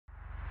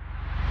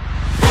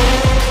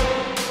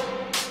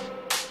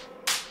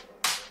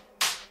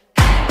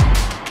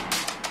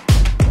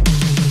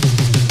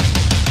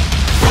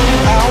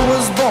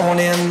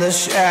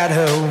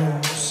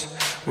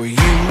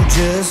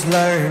just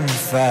learn to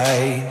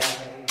fight.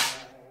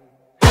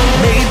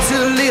 Made to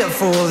live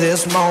for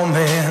this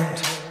moment,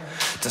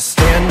 to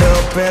stand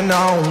up and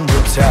on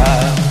the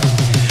top.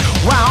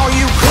 While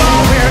you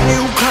crawl and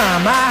you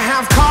climb, I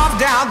have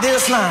carved out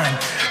this line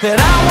that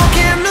I walk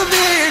into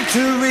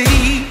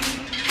victory.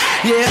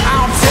 Yeah,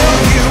 I'll tell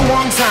you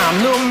one time,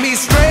 look me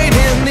straight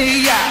in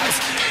the eyes,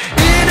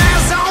 it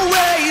has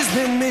always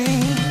been me.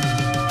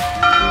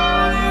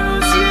 I'll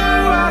use you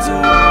as a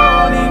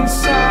warning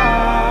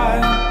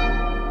sign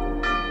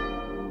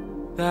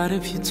that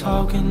if you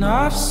talk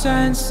enough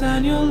sense,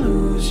 then you'll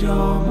lose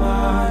your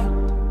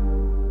mind.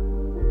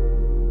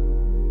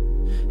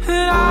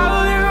 And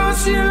I'll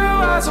use you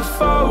as a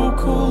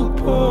focal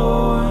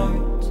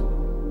point,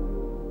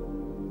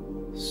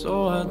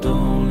 so I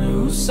don't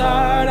lose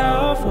sight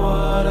of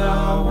what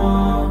I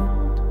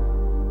want.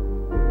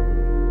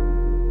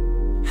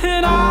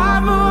 And I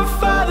move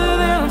farther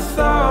than I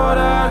thought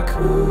I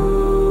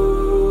could,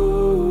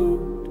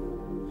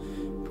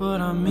 but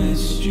I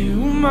missed you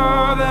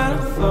more than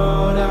I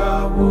thought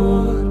I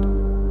would.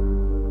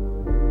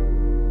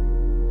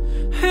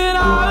 And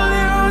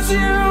I'll use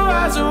you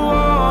as a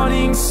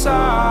warning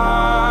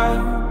sign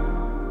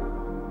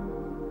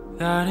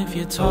that if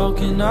you talk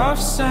enough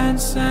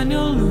sense, then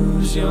you'll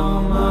lose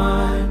your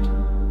mind.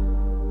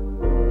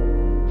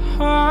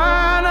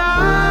 And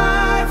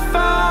I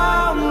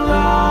found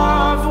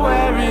love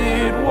where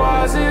it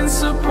wasn't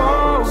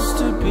supposed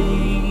to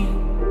be,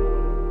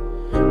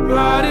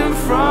 right in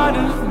front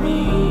of me.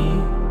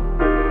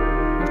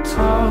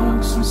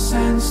 Talk some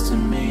sense to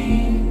me.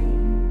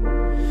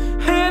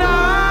 And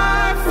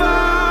I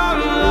found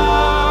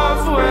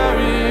love where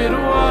it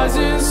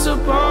wasn't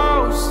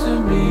supposed to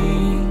be,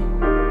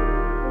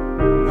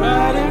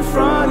 right in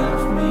front of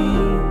me.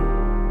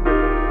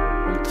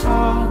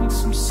 Talk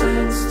some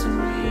sense to me.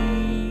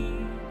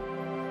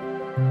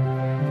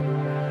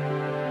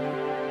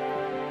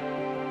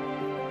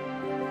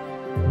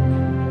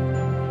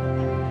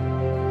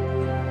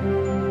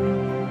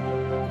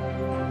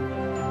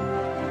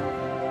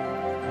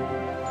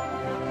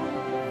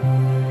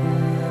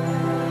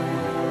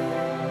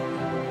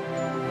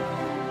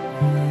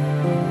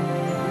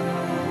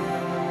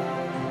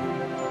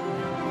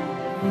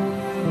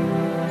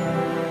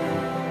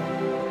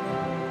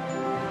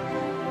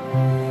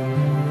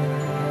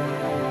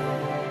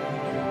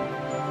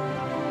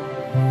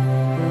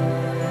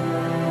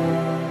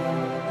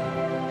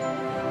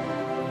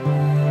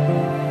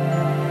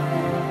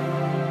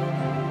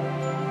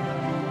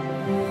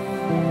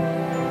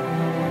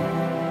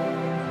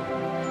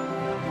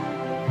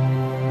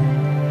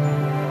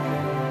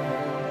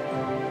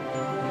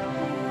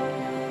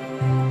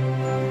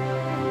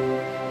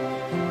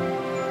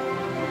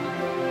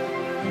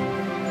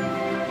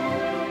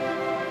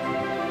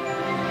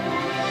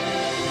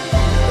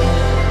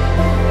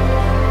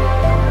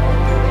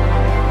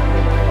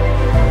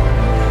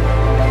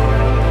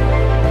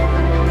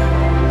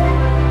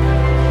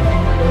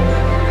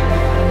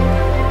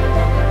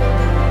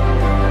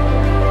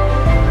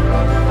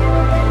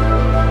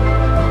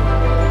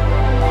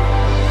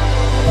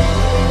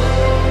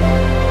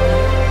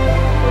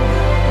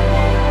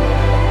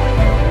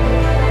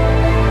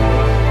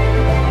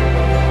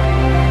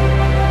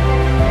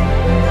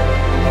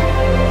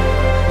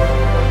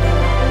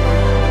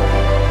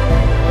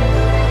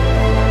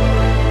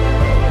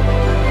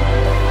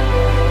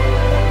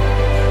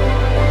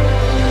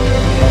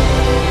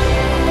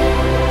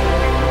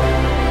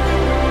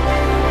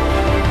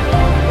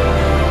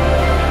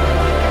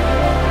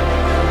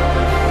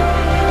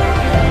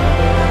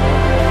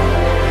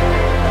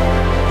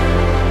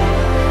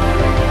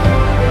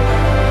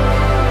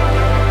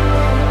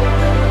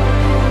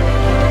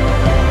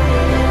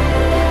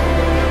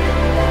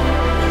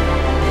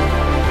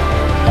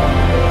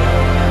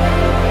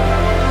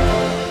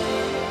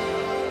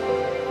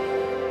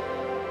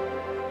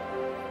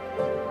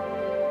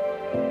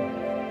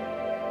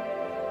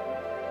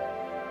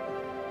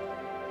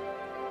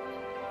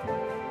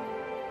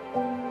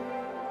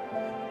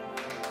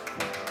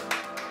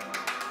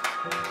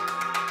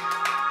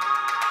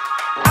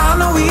 I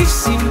know we've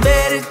seen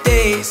better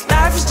days.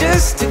 Life is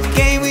just a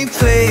game we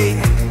play.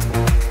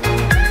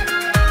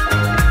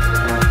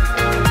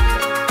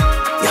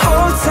 You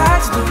hold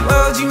tight to the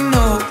world you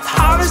know. The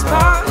hardest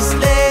part is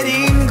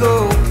letting go.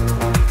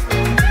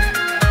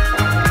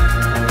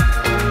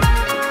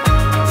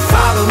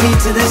 Follow me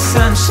to the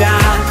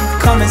sunshine.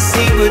 Come and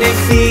see what it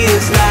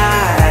feels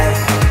like.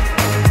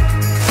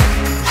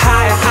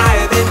 Higher,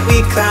 higher than we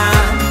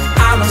climb.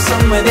 I know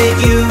somewhere that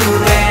you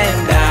and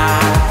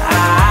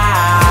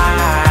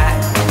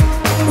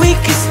we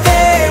could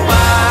stay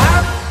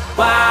wild,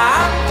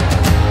 wild.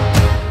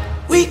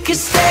 We could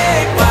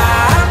stay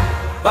wild,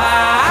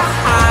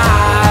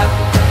 wild.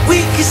 We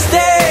could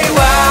stay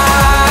wild.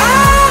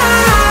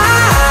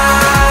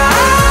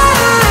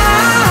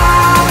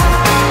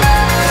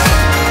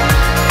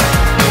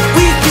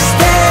 We could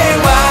stay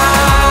wild.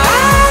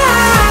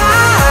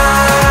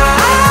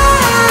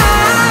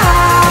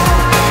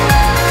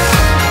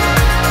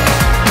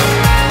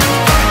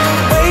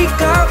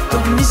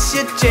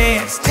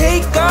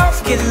 take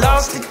off, get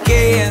lost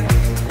again.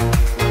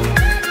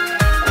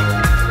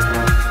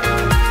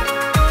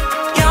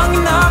 Young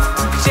enough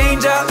to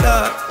change our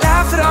luck,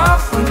 laugh it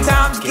off when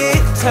times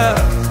get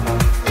tough.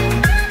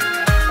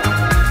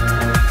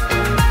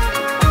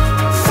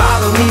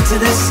 Follow me to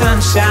the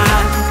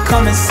sunshine,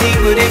 come and see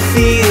what it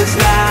feels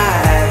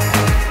like.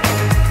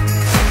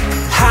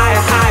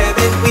 Higher, higher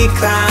that we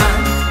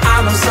climb,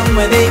 I know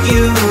somewhere that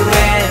you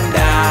and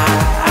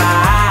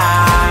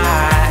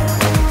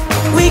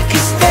we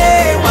could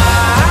stay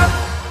wild,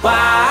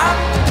 wild.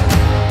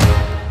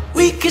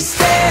 We could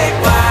stay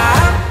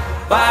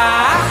wild, wild.